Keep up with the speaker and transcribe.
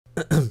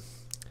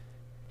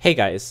Hey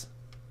guys.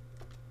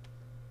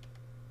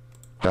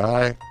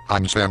 Hi,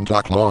 I'm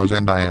Santa Claus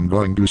and I am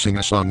going to sing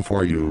a song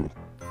for you.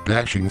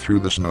 Dashing through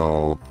the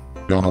snow,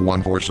 on a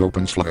one-horse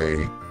open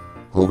sleigh.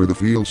 Over the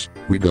fields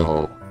we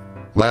go,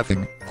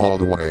 laughing all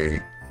the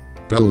way.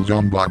 Bells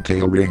on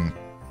bobtail ring,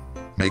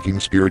 making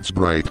spirits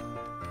bright.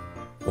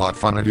 What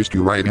fun it is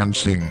to write and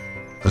sing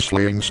a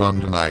sleighing song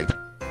tonight.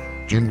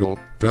 Jingle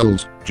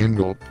bells,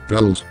 jingle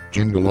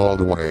all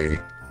the way.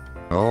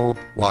 Oh,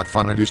 what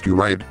fun it is to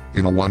ride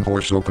in a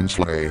one-horse open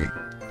sleigh.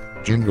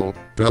 Jingle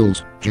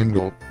bells,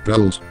 jingle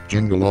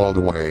all the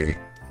way.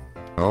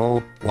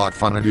 Oh, what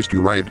fun it is to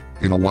ride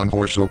in a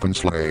one-horse open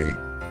sleigh.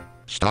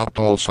 Stop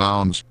all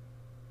sounds.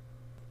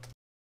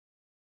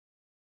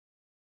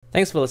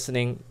 Thanks for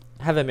listening.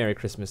 Have a Merry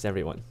Christmas,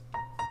 everyone.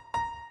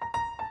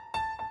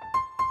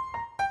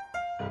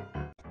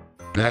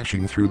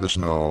 Dashing through the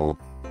snow,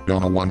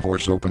 on a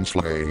one-horse open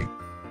sleigh.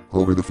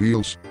 Over the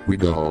fields we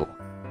go,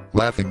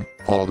 laughing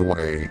all the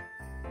way.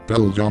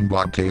 Bells on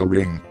bobtail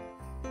ring,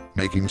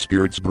 making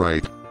spirits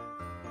bright.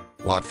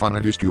 What fun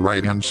it is to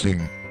write and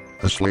sing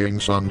a sleighing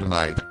song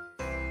tonight.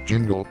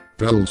 Jingle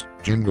bells,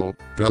 jingle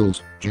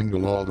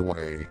all the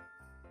way.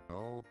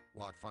 Oh,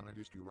 what fun it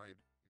is to ride.